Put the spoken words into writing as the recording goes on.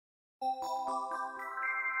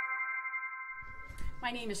My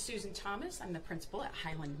name is Susan Thomas. I'm the principal at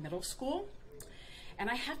Highland Middle School. And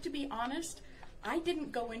I have to be honest, I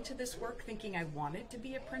didn't go into this work thinking I wanted to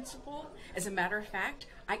be a principal. As a matter of fact,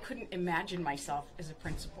 I couldn't imagine myself as a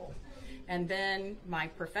principal. And then my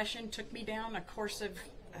profession took me down a course of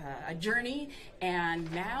a journey,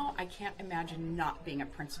 and now I can't imagine not being a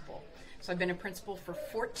principal. So I've been a principal for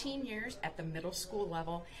 14 years at the middle school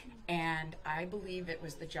level, and I believe it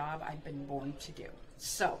was the job I've been born to do.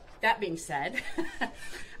 So that being said,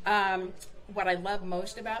 what I love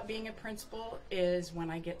most about being a principal is when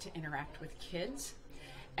I get to interact with kids,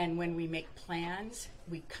 and when we make plans,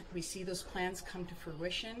 we see those plans come to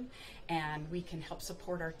fruition, and we can help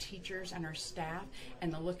support our teachers and our staff,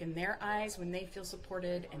 and the look in their eyes when they feel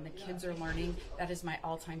supported and the kids are learning. That is my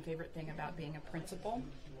all-time favorite thing about being a principal.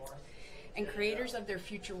 And creators of their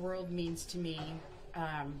future world means to me,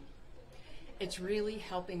 it's really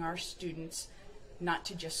helping our students not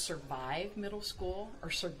to just survive middle school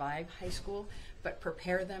or survive high school, but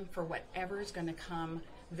prepare them for whatever is going to come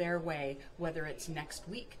their way, whether it's next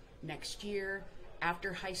week, next year,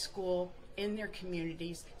 after high school, in their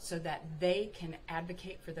communities, so that they can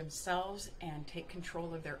advocate for themselves and take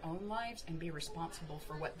control of their own lives and be responsible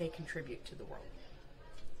for what they contribute to the world.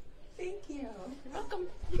 Thank you. You're welcome.